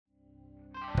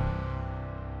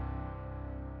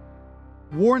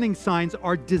Warning signs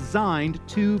are designed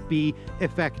to be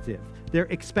effective. They're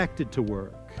expected to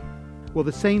work. Well,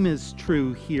 the same is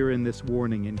true here in this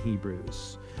warning in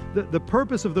Hebrews. The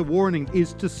purpose of the warning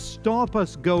is to stop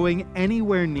us going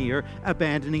anywhere near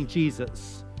abandoning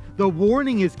Jesus. The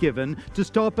warning is given to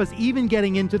stop us even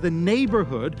getting into the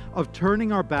neighborhood of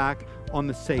turning our back on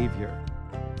the Savior.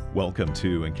 Welcome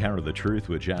to Encounter the Truth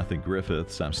with Jonathan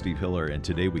Griffiths. I'm Steve Hiller, and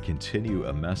today we continue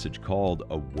a message called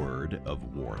A Word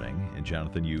of Warning. And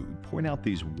Jonathan, you point out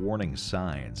these warning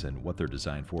signs and what they're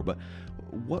designed for, but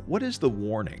what is the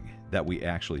warning that we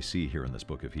actually see here in this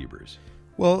book of Hebrews?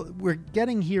 Well, we're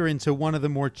getting here into one of the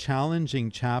more challenging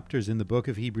chapters in the book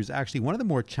of Hebrews, actually one of the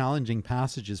more challenging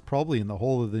passages probably in the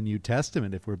whole of the New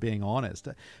Testament, if we're being honest.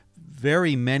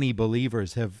 Very many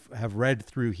believers have read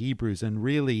through Hebrews and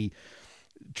really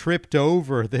tripped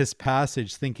over this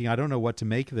passage thinking, I don't know what to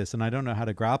make of this and I don't know how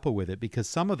to grapple with it, because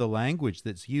some of the language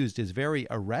that's used is very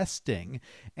arresting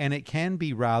and it can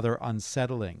be rather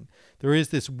unsettling. There is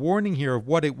this warning here of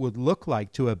what it would look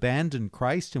like to abandon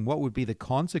Christ and what would be the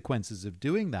consequences of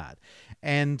doing that.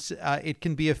 And it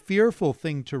can be a fearful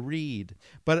thing to read.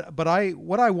 But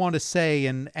what I want to say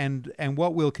and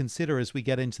what we'll consider as we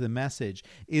get into the message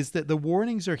is that the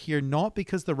warnings are here not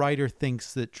because the writer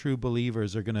thinks that true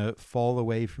believers are going to fall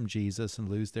away from Jesus and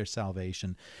lose their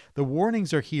salvation. The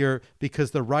warnings are here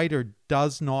because the writer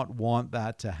does not want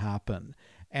that to happen.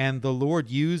 And the Lord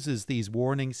uses these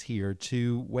warnings here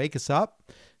to wake us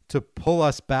up, to pull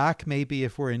us back, maybe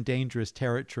if we're in dangerous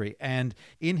territory. And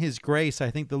in His grace,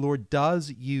 I think the Lord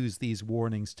does use these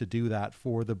warnings to do that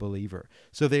for the believer.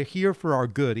 So they're here for our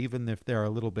good, even if they're a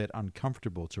little bit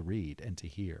uncomfortable to read and to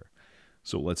hear.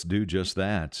 So let's do just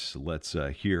that. Let's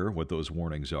hear what those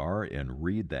warnings are and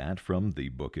read that from the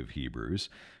book of Hebrews.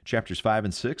 Chapters 5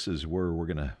 and 6 is where we're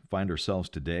going to find ourselves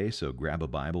today, so grab a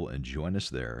Bible and join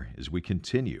us there as we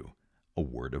continue A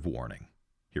Word of Warning.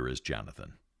 Here is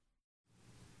Jonathan.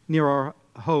 Near our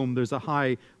home, there's a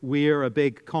high weir, a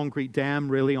big concrete dam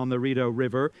really on the Rideau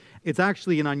River. It's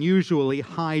actually an unusually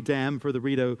high dam for the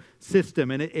Rideau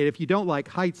system, and if you don't like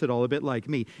heights at all, a bit like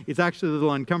me, it's actually a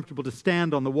little uncomfortable to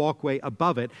stand on the walkway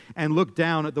above it and look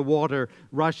down at the water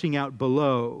rushing out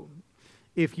below.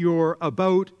 If you're a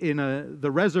boat in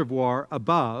the reservoir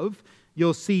above,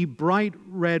 you'll see bright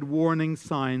red warning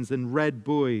signs and red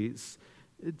buoys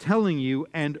telling you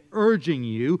and urging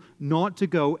you not to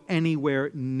go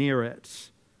anywhere near it.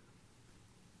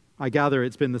 I gather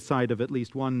it's been the site of at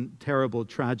least one terrible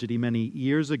tragedy many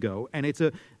years ago, and it's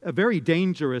a very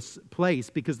dangerous place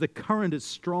because the current is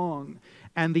strong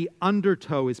and the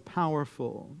undertow is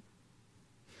powerful.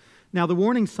 Now, the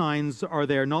warning signs are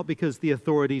there not because the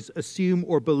authorities assume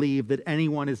or believe that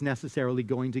anyone is necessarily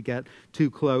going to get too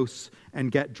close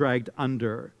and get dragged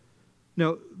under.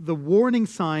 No, the warning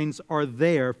signs are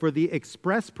there for the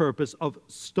express purpose of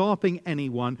stopping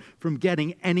anyone from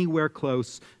getting anywhere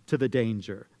close to the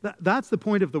danger. That's the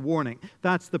point of the warning.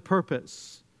 That's the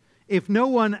purpose. If no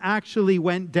one actually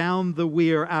went down the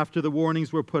weir after the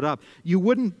warnings were put up, you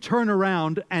wouldn't turn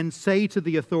around and say to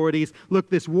the authorities, look,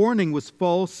 this warning was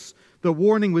false, the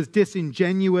warning was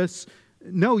disingenuous.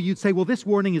 No, you'd say, well, this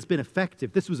warning has been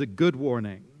effective. This was a good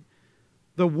warning.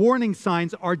 The warning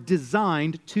signs are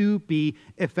designed to be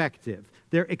effective.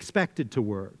 They're expected to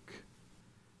work.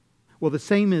 Well, the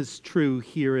same is true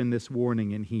here in this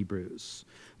warning in Hebrews.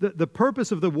 The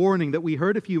purpose of the warning that we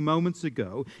heard a few moments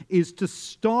ago is to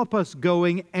stop us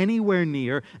going anywhere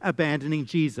near abandoning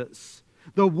Jesus.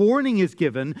 The warning is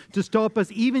given to stop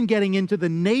us even getting into the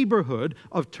neighborhood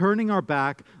of turning our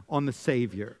back on the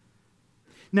Savior.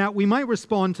 Now, we might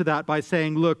respond to that by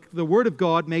saying, look, the Word of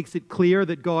God makes it clear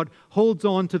that God holds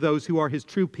on to those who are His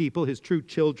true people, His true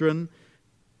children.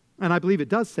 And I believe it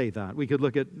does say that. We could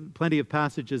look at plenty of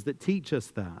passages that teach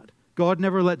us that. God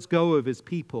never lets go of His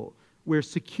people. We're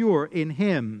secure in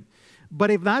Him.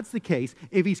 But if that's the case,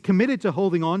 if He's committed to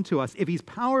holding on to us, if He's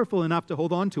powerful enough to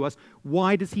hold on to us,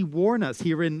 why does He warn us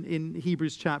here in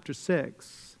Hebrews chapter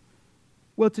 6?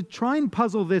 Well, to try and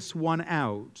puzzle this one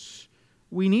out,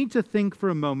 we need to think for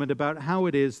a moment about how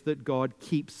it is that God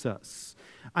keeps us.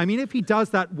 I mean, if He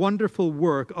does that wonderful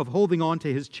work of holding on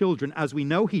to His children, as we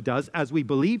know He does, as we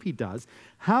believe He does,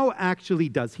 how actually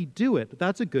does He do it?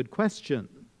 That's a good question.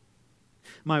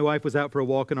 My wife was out for a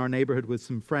walk in our neighborhood with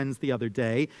some friends the other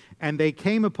day, and they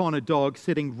came upon a dog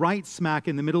sitting right smack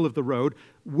in the middle of the road,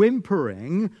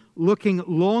 whimpering, looking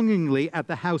longingly at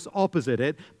the house opposite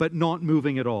it, but not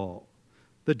moving at all.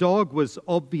 The dog was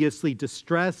obviously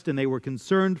distressed, and they were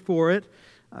concerned for it.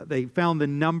 They found the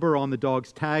number on the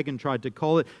dog's tag and tried to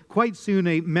call it. Quite soon,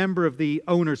 a member of the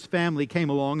owner's family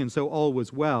came along, and so all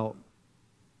was well.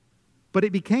 But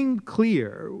it became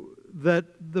clear that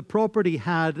the property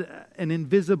had an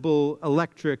invisible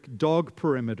electric dog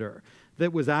perimeter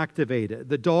that was activated.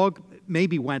 The dog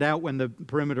maybe went out when the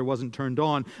perimeter wasn't turned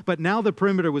on, but now the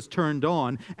perimeter was turned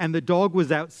on and the dog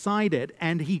was outside it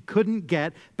and he couldn't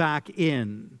get back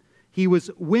in. He was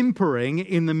whimpering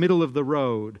in the middle of the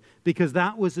road because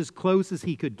that was as close as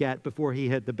he could get before he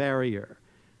hit the barrier.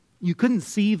 You couldn't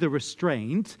see the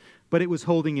restraint, but it was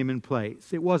holding him in place.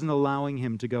 It wasn't allowing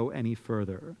him to go any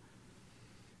further.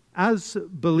 As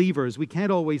believers, we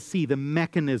can't always see the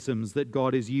mechanisms that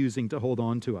God is using to hold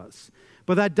on to us.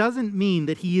 But that doesn't mean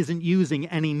that he isn't using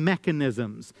any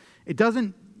mechanisms. It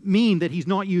doesn't mean that he's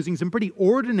not using some pretty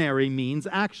ordinary means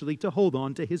actually to hold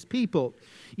on to his people.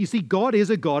 You see, God is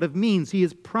a God of means. He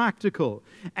is practical,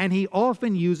 and he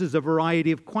often uses a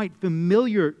variety of quite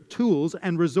familiar tools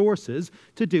and resources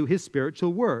to do his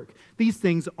spiritual work. These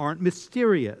things aren't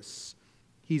mysterious.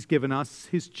 He's given us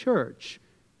his church.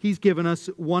 He's given us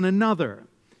one another.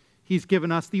 He's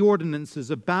given us the ordinances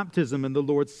of baptism and the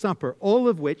Lord's Supper, all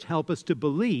of which help us to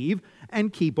believe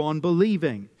and keep on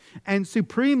believing. And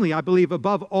supremely, I believe,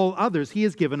 above all others, he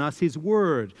has given us his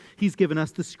word. He's given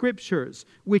us the scriptures,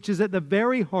 which is at the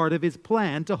very heart of his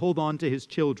plan to hold on to his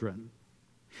children.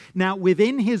 Now,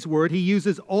 within his word, he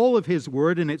uses all of his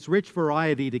word in its rich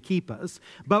variety to keep us.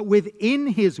 But within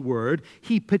his word,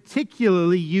 he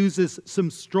particularly uses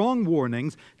some strong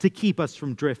warnings to keep us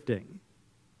from drifting.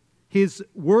 His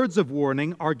words of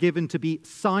warning are given to be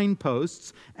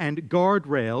signposts and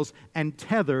guardrails and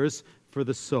tethers for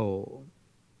the soul.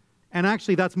 And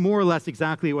actually, that's more or less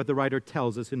exactly what the writer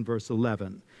tells us in verse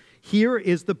 11. Here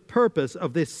is the purpose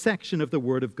of this section of the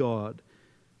Word of God.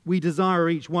 We desire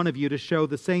each one of you to show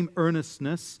the same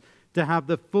earnestness, to have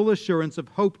the full assurance of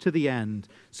hope to the end,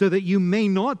 so that you may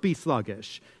not be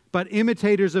sluggish, but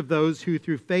imitators of those who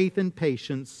through faith and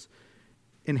patience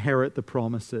inherit the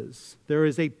promises. There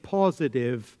is a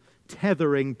positive,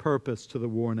 tethering purpose to the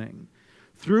warning.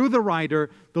 Through the writer,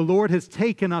 the Lord has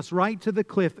taken us right to the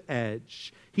cliff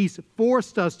edge. He's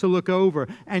forced us to look over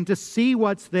and to see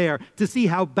what's there, to see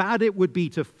how bad it would be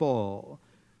to fall.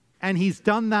 And he's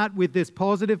done that with this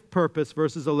positive purpose,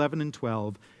 verses 11 and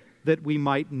 12, that we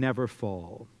might never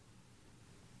fall.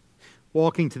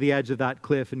 Walking to the edge of that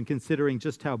cliff and considering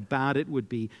just how bad it would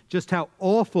be, just how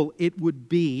awful it would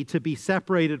be to be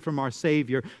separated from our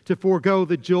Savior, to forego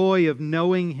the joy of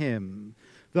knowing him,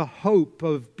 the hope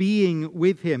of being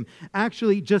with him.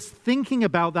 Actually, just thinking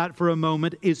about that for a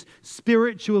moment is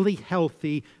spiritually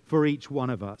healthy for each one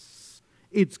of us.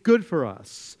 It's good for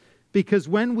us because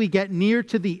when we get near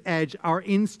to the edge, our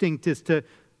instinct is to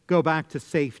go back to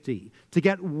safety, to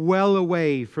get well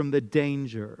away from the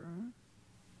danger.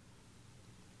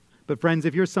 But friends,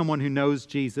 if you're someone who knows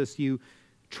Jesus, you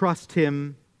trust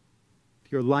him,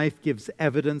 your life gives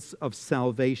evidence of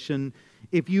salvation.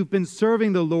 If you've been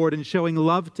serving the Lord and showing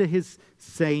love to his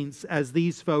saints as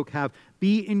these folk have,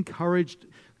 be encouraged.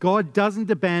 God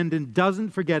doesn't abandon,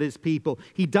 doesn't forget his people.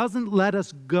 He doesn't let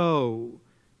us go.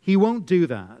 He won't do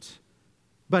that.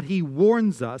 But he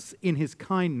warns us in his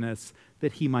kindness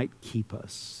that he might keep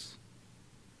us.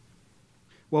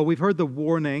 Well, we've heard the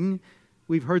warning.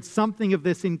 We've heard something of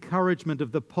this encouragement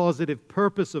of the positive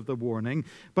purpose of the warning,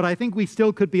 but I think we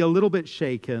still could be a little bit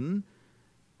shaken.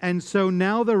 And so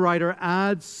now the writer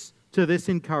adds to this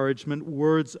encouragement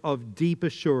words of deep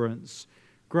assurance,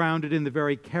 grounded in the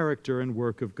very character and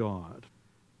work of God.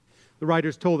 The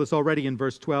writer's told us already in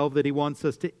verse 12 that he wants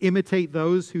us to imitate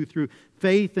those who through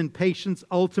faith and patience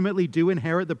ultimately do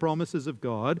inherit the promises of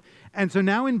God. And so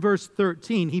now in verse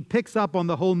 13, he picks up on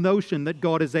the whole notion that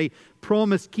God is a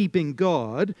promise-keeping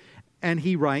God, and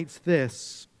he writes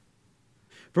this: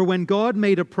 "For when God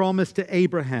made a promise to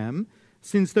Abraham,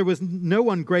 since there was no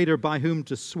one greater by whom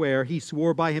to swear, he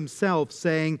swore by himself,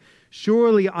 saying,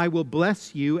 'Surely I will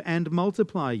bless you and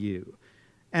multiply you.'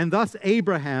 And thus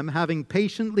Abraham, having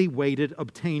patiently waited,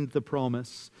 obtained the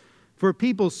promise. For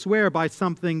people swear by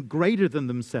something greater than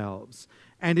themselves,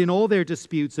 and in all their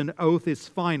disputes an oath is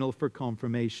final for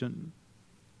confirmation."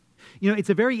 You know, it's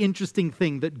a very interesting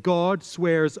thing that God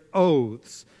swears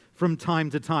oaths from time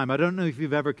to time. I don't know if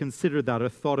you've ever considered that or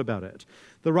thought about it.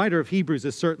 The writer of Hebrews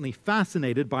is certainly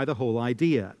fascinated by the whole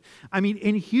idea. I mean,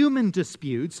 in human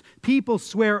disputes, people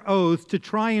swear oaths to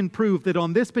try and prove that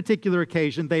on this particular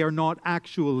occasion they are not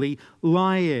actually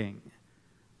lying.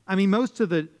 I mean, most of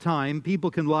the time,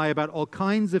 people can lie about all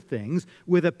kinds of things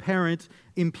with apparent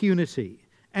impunity.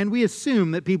 And we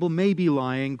assume that people may be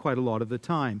lying quite a lot of the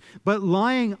time. But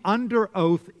lying under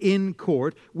oath in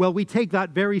court, well, we take that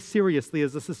very seriously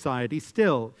as a society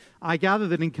still. I gather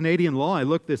that in Canadian law, I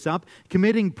looked this up,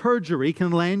 committing perjury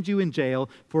can land you in jail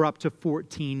for up to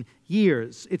 14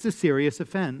 years. It's a serious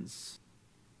offense.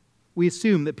 We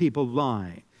assume that people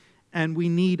lie, and we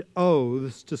need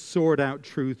oaths to sort out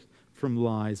truth from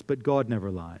lies, but God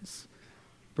never lies.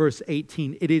 Verse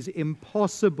 18, it is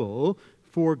impossible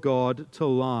for God to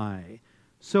lie.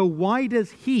 So why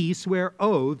does he swear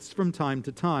oaths from time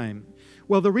to time?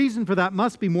 Well, the reason for that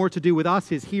must be more to do with us,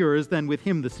 his hearers, than with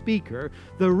him, the speaker.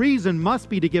 The reason must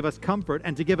be to give us comfort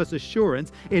and to give us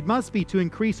assurance. It must be to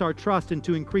increase our trust and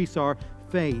to increase our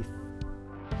faith.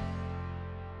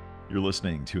 You're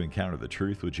listening to Encounter the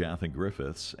Truth with Jonathan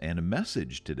Griffiths, and a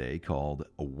message today called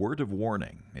A Word of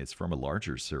Warning. It's from a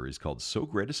larger series called So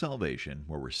Great a Salvation,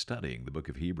 where we're studying the book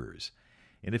of Hebrews.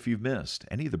 And if you've missed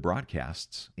any of the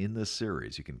broadcasts in this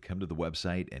series, you can come to the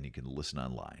website and you can listen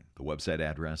online. The website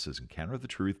address is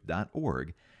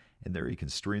encounterthetruth.org, and there you can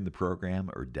stream the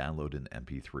program or download an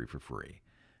MP3 for free.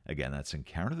 Again, that's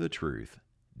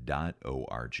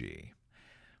encounterthetruth.org.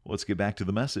 Let's get back to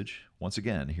the message. Once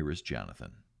again, here is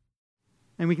Jonathan.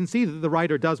 And we can see that the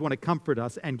writer does want to comfort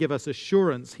us and give us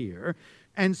assurance here.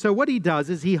 And so what he does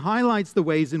is he highlights the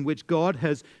ways in which God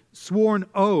has sworn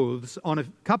oaths on a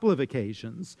couple of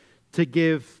occasions to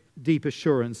give deep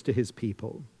assurance to his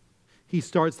people. He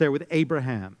starts there with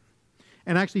Abraham.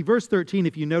 And actually, verse 13,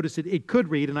 if you notice it, it could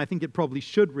read, and I think it probably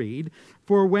should read,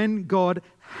 for when God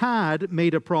had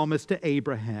made a promise to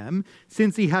Abraham,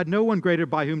 since he had no one greater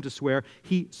by whom to swear,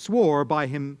 he swore by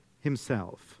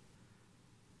himself.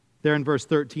 There in verse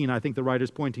 13, I think the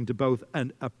writer's pointing to both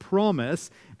a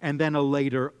promise and then a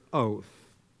later oath.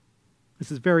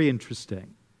 This is very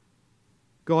interesting.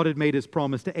 God had made his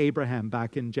promise to Abraham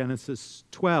back in Genesis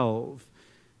 12.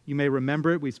 You may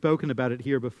remember it. We've spoken about it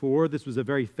here before. This was a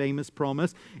very famous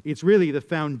promise. It's really the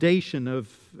foundation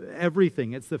of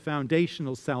everything. It's the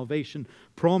foundational salvation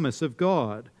promise of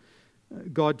God.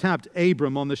 God tapped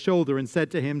Abram on the shoulder and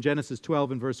said to him, Genesis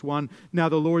 12 and verse 1, Now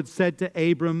the Lord said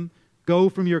to Abram, Go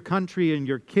from your country and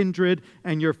your kindred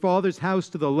and your father's house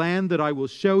to the land that I will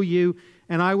show you,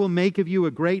 and I will make of you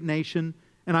a great nation,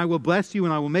 and I will bless you,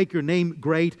 and I will make your name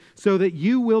great, so that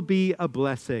you will be a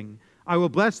blessing. I will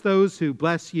bless those who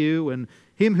bless you, and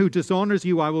him who dishonors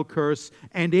you I will curse,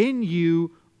 and in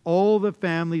you all the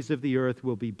families of the earth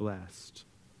will be blessed.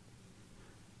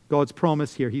 God's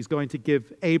promise here, he's going to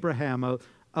give Abraham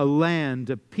a land,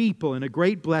 a people, and a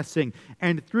great blessing.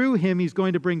 And through him, he's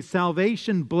going to bring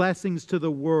salvation blessings to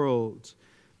the world.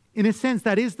 In a sense,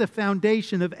 that is the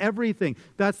foundation of everything.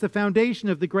 That's the foundation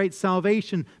of the great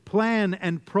salvation plan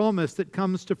and promise that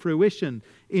comes to fruition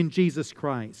in Jesus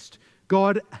Christ.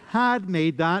 God had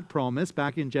made that promise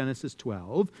back in Genesis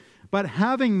 12, but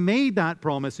having made that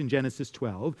promise in Genesis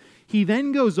 12, he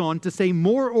then goes on to say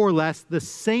more or less the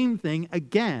same thing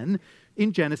again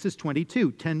in Genesis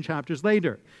 22, 10 chapters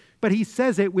later. But he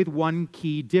says it with one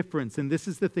key difference, and this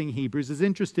is the thing Hebrews is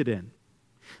interested in.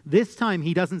 This time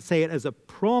he doesn't say it as a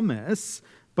promise,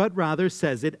 but rather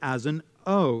says it as an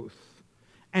oath.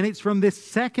 And it's from this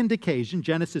second occasion,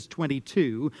 Genesis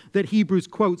 22, that Hebrews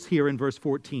quotes here in verse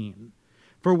 14.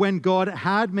 For when God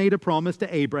had made a promise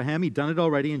to Abraham, he'd done it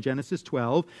already in Genesis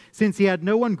 12, since he had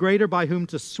no one greater by whom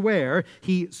to swear,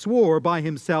 he swore by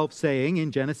himself, saying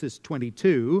in Genesis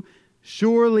 22,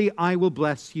 Surely I will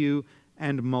bless you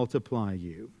and multiply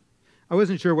you. I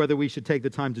wasn't sure whether we should take the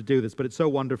time to do this, but it's so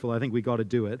wonderful, I think we got to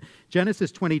do it.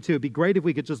 Genesis 22, it'd be great if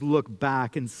we could just look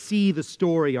back and see the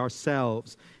story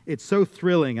ourselves. It's so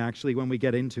thrilling, actually, when we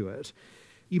get into it.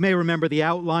 You may remember the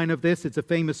outline of this. It's a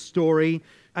famous story.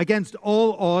 Against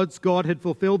all odds, God had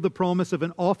fulfilled the promise of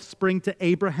an offspring to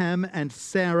Abraham and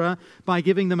Sarah by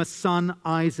giving them a son,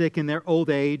 Isaac, in their old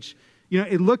age. You know,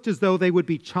 it looked as though they would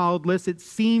be childless. It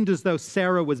seemed as though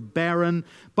Sarah was barren.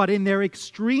 But in their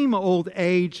extreme old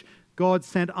age, God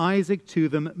sent Isaac to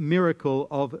them, miracle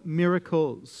of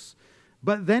miracles.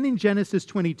 But then in Genesis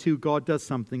 22, God does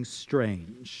something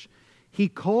strange. He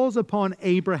calls upon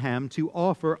Abraham to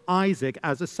offer Isaac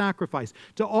as a sacrifice,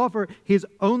 to offer his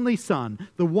only son,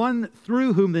 the one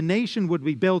through whom the nation would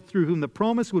be built, through whom the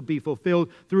promise would be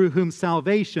fulfilled, through whom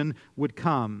salvation would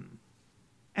come.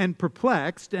 And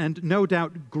perplexed and no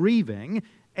doubt grieving,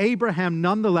 Abraham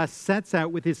nonetheless sets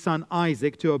out with his son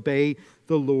Isaac to obey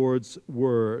the Lord's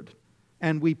word.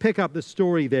 And we pick up the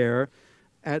story there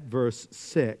at verse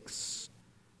 6.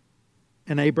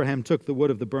 And Abraham took the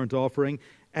wood of the burnt offering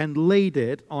and laid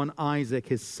it on Isaac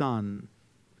his son.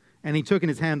 And he took in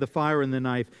his hand the fire and the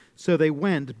knife. So they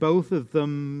went, both of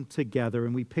them together.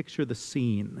 And we picture the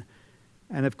scene.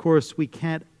 And of course, we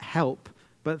can't help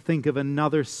but think of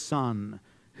another son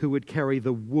who would carry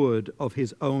the wood of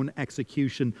his own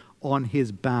execution on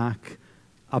his back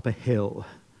up a hill.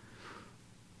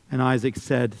 And Isaac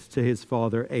said to his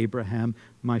father Abraham,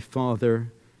 "My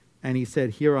father." And he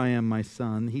said, "Here I am, my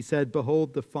son." He said,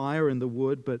 "Behold the fire and the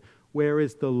wood, but where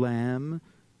is the lamb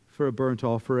for a burnt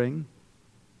offering?"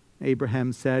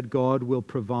 Abraham said, "God will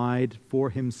provide for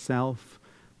himself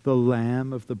the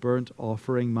lamb of the burnt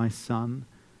offering, my son."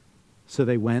 So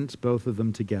they went, both of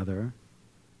them together.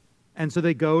 And so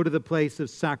they go to the place of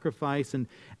sacrifice, and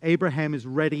Abraham is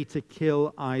ready to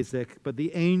kill Isaac. But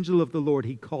the angel of the Lord,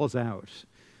 he calls out,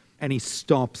 and he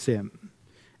stops him.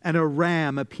 And a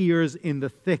ram appears in the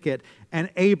thicket, and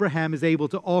Abraham is able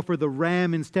to offer the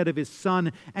ram instead of his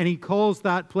son, and he calls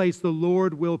that place "the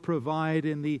Lord will provide,"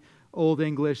 in the Old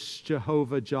English,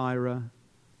 Jehovah Jireh.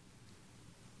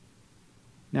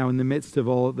 Now, in the midst of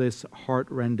all this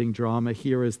heart-rending drama,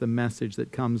 here is the message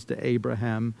that comes to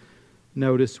Abraham.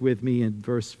 Notice with me in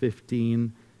verse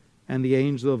 15, "And the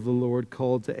angel of the Lord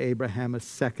called to Abraham a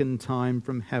second time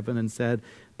from heaven and said,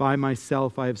 'By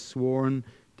myself I have sworn,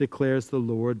 declares the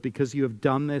Lord, because you have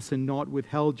done this and not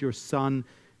withheld your son,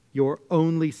 your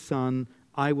only son,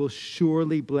 I will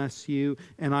surely bless you,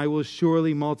 and I will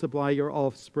surely multiply your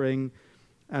offspring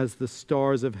as the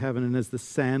stars of heaven and as the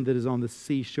sand that is on the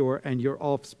seashore, and your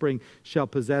offspring shall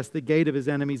possess the gate of his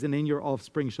enemies, and in your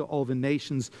offspring shall all the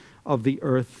nations of the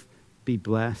earth be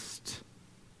blessed.'"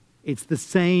 It's the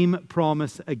same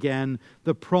promise again,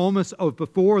 the promise of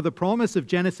before, the promise of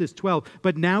Genesis 12,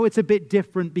 but now it's a bit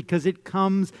different because it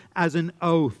comes as an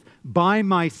oath. "By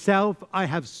myself I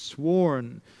have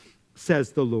sworn,"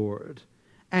 says the Lord.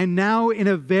 And now, in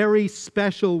a very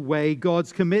special way,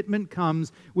 God's commitment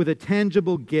comes with a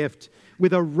tangible gift,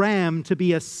 with a ram to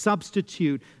be a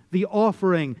substitute, the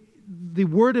offering. The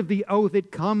word of the oath,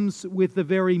 it comes with the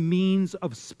very means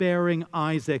of sparing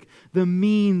Isaac, the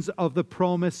means of the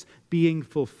promise being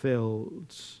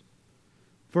fulfilled.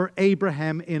 For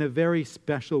Abraham, in a very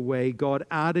special way, God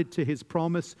added to his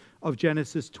promise of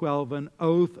Genesis 12 an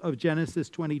oath of Genesis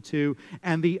 22,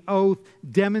 and the oath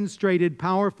demonstrated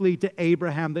powerfully to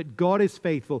Abraham that God is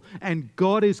faithful, and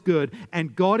God is good,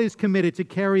 and God is committed to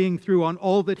carrying through on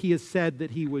all that he has said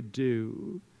that he would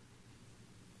do.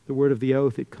 The word of the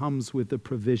oath, it comes with the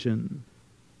provision.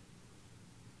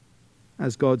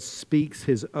 As God speaks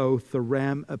his oath, the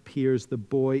ram appears, the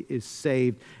boy is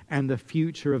saved, and the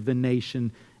future of the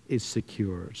nation is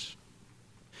secured.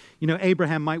 You know,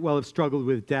 Abraham might well have struggled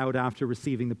with doubt after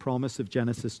receiving the promise of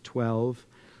Genesis 12.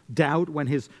 Doubt when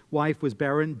his wife was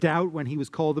barren, doubt when he was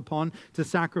called upon to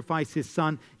sacrifice his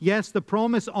son. Yes, the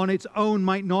promise on its own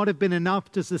might not have been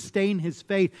enough to sustain his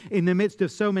faith in the midst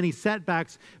of so many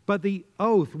setbacks, but the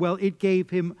oath, well, it gave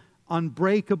him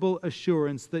unbreakable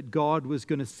assurance that God was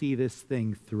going to see this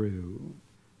thing through.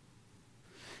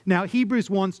 Now, Hebrews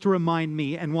wants to remind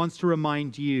me and wants to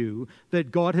remind you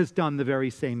that God has done the very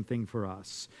same thing for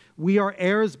us. We are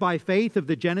heirs by faith of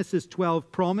the Genesis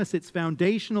 12 promise. It's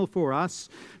foundational for us.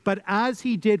 But as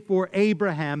he did for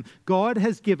Abraham, God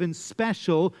has given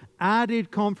special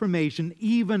added confirmation,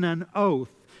 even an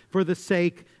oath, for the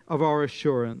sake of our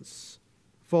assurance.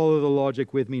 Follow the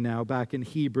logic with me now, back in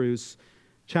Hebrews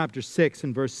chapter 6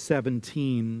 and verse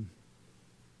 17.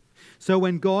 "So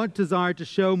when God desired to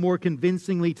show more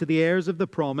convincingly to the heirs of the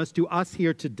promise, to us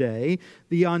here today,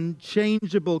 the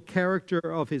unchangeable character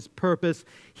of his purpose,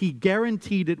 he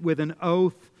guaranteed it with an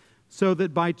oath, so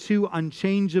that by two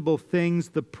unchangeable things,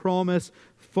 the promise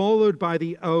followed by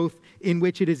the oath, in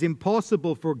which it is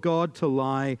impossible for God to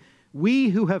lie, we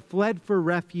who have fled for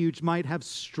refuge might have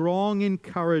strong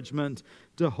encouragement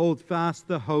to hold fast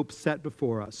the hope set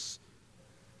before us."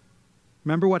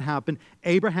 Remember what happened?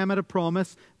 Abraham had a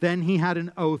promise, then he had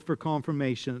an oath for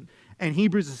confirmation. And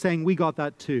Hebrews is saying we got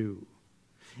that too.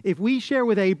 If we share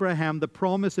with Abraham the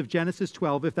promise of Genesis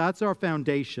 12, if that's our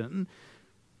foundation,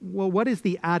 well, what is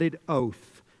the added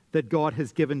oath that God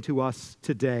has given to us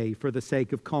today for the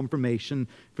sake of confirmation,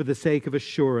 for the sake of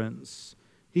assurance?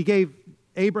 He gave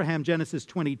Abraham Genesis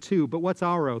 22, but what's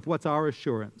our oath? What's our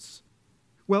assurance?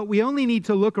 Well, we only need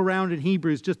to look around in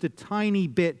Hebrews just a tiny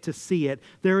bit to see it.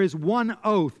 There is one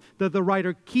oath that the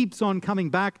writer keeps on coming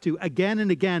back to again and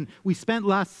again. We spent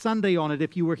last Sunday on it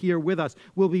if you were here with us.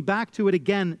 We'll be back to it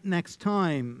again next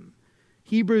time.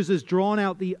 Hebrews has drawn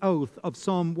out the oath of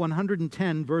Psalm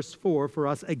 110, verse 4 for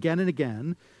us again and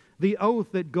again. The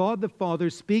oath that God the Father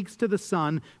speaks to the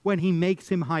Son when he makes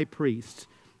him high priest.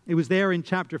 It was there in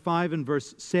chapter 5 and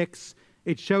verse 6.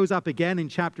 It shows up again in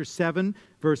chapter 7,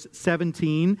 verse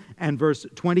 17 and verse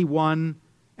 21.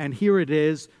 And here it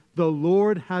is, "The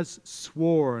Lord has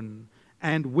sworn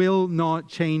and will not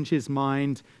change his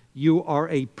mind. You are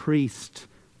a priest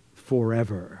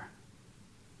forever.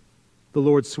 The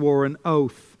Lord swore an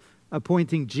oath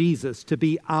appointing Jesus to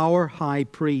be our high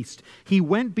priest. He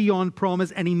went beyond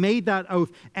promise and he made that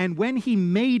oath. And when he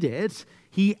made it,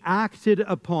 he acted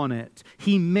upon it.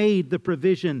 He made the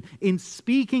provision. In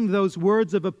speaking those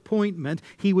words of appointment,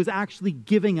 he was actually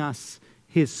giving us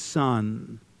his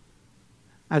Son.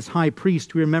 As high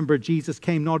priest, we remember Jesus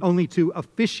came not only to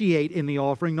officiate in the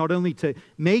offering, not only to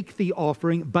make the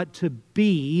offering, but to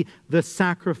be the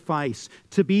sacrifice,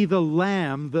 to be the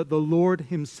lamb that the Lord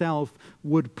himself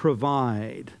would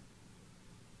provide.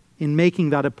 In making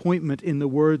that appointment in the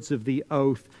words of the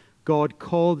oath, God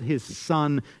called his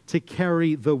Son to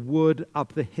carry the wood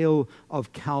up the hill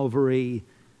of Calvary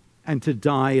and to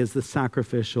die as the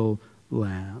sacrificial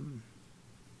lamb.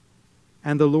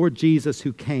 And the Lord Jesus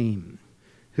who came,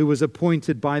 who was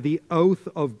appointed by the oath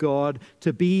of God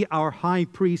to be our high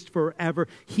priest forever,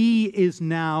 he is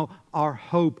now our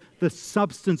hope, the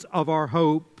substance of our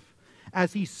hope.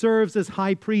 As he serves as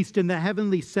high priest in the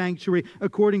heavenly sanctuary,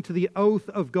 according to the oath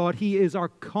of God, he is our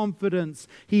confidence,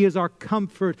 he is our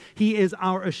comfort, he is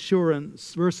our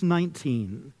assurance. Verse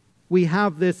 19, we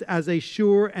have this as a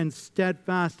sure and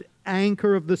steadfast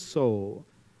anchor of the soul,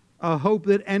 a hope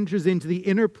that enters into the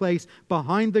inner place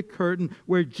behind the curtain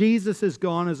where Jesus has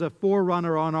gone as a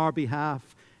forerunner on our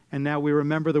behalf. And now we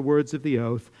remember the words of the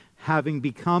oath, having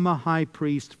become a high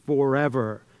priest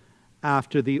forever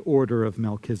after the order of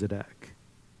Melchizedek.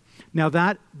 Now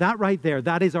that right there,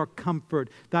 that is our comfort,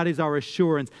 that is our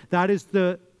assurance, that is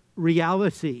the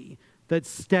reality that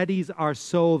steadies our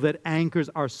soul, that anchors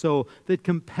our soul, that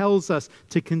compels us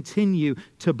to continue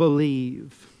to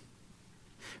believe.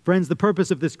 Friends, the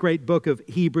purpose of this great book of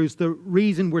Hebrews, the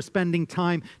reason we're spending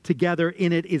time together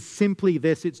in it is simply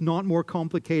this. It's not more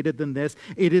complicated than this.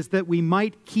 It is that we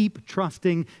might keep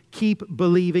trusting, keep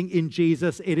believing in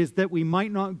Jesus. It is that we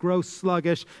might not grow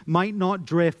sluggish, might not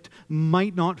drift,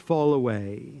 might not fall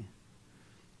away.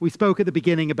 We spoke at the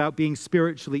beginning about being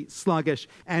spiritually sluggish,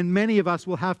 and many of us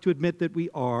will have to admit that we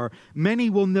are. Many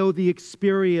will know the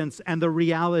experience and the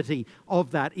reality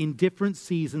of that in different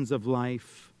seasons of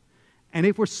life. And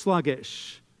if we're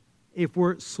sluggish, if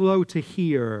we're slow to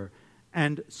hear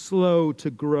and slow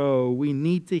to grow, we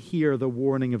need to hear the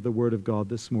warning of the Word of God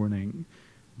this morning.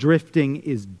 Drifting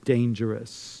is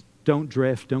dangerous. Don't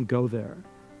drift, don't go there.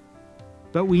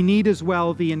 But we need as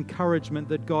well the encouragement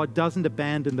that God doesn't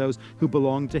abandon those who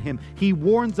belong to him. He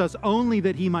warns us only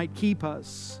that he might keep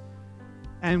us.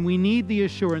 And we need the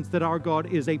assurance that our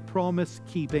God is a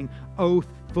promise-keeping,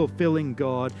 oath-fulfilling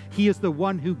God. He is the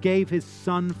one who gave his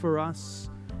Son for us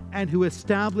and who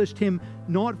established him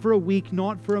not for a week,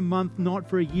 not for a month, not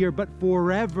for a year, but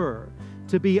forever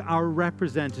to be our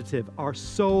representative, our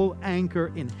sole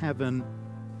anchor in heaven,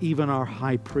 even our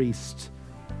high priest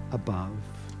above.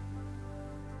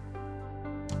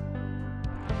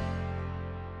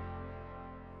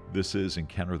 This is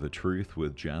Encounter the Truth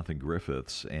with Jonathan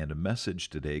Griffiths, and a message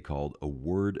today called A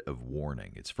Word of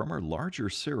Warning. It's from our larger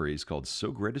series called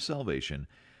So Great a Salvation,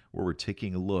 where we're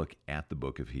taking a look at the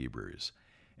book of Hebrews.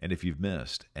 And if you've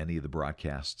missed any of the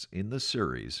broadcasts in this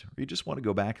series, or you just want to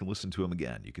go back and listen to them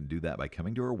again, you can do that by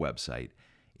coming to our website,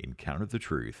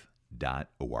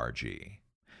 encounterthetruth.org.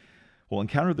 Well,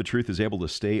 Encounter the Truth is able to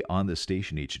stay on this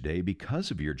station each day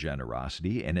because of your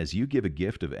generosity. And as you give a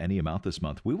gift of any amount this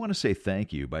month, we want to say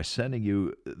thank you by sending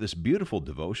you this beautiful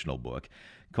devotional book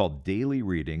called Daily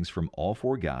Readings from All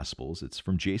Four Gospels. It's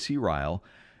from J.C. Ryle.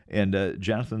 And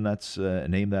Jonathan, that's a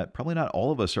name that probably not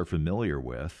all of us are familiar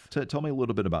with. Tell me a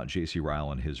little bit about J.C. Ryle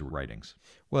and his writings.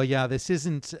 Well, yeah, this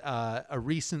isn't a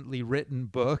recently written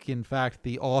book. In fact,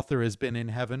 the author has been in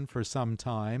heaven for some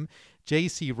time.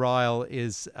 J.C. Ryle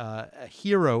is a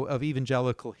hero of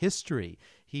evangelical history.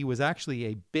 He was actually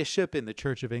a bishop in the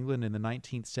Church of England in the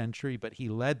 19th century, but he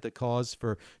led the cause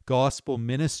for gospel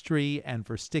ministry and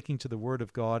for sticking to the Word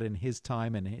of God in his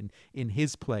time and in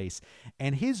his place.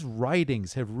 And his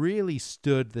writings have really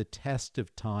stood the test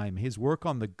of time. His work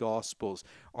on the Gospels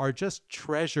are just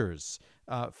treasures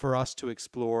for us to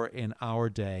explore in our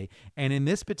day. And in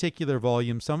this particular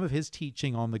volume, some of his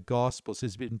teaching on the Gospels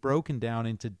has been broken down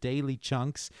into daily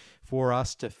chunks for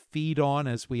us to feed on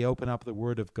as we open up the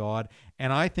Word of God.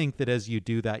 And I think that as you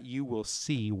do that, you will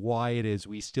see why it is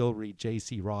we still read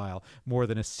J.C. Ryle more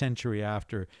than a century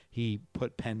after he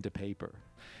put pen to paper.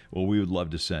 Well, we would love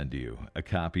to send you a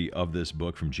copy of this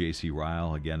book from J.C.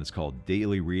 Ryle. Again, it's called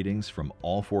Daily Readings from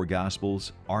All Four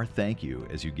Gospels. Our thank you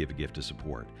as you give a gift of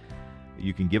support.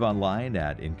 You can give online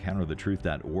at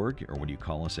encounterthetruth.org or when you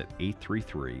call us at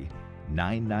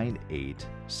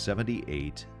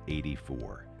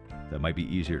 833-998-7884. that might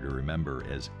be easier to remember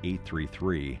as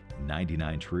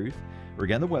 833-99-TRUTH. Or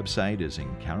again, the website is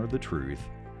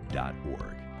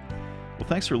encounterthetruth.org. Well,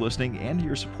 thanks for listening and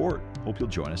your support. Hope you'll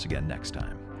join us again next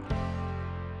time.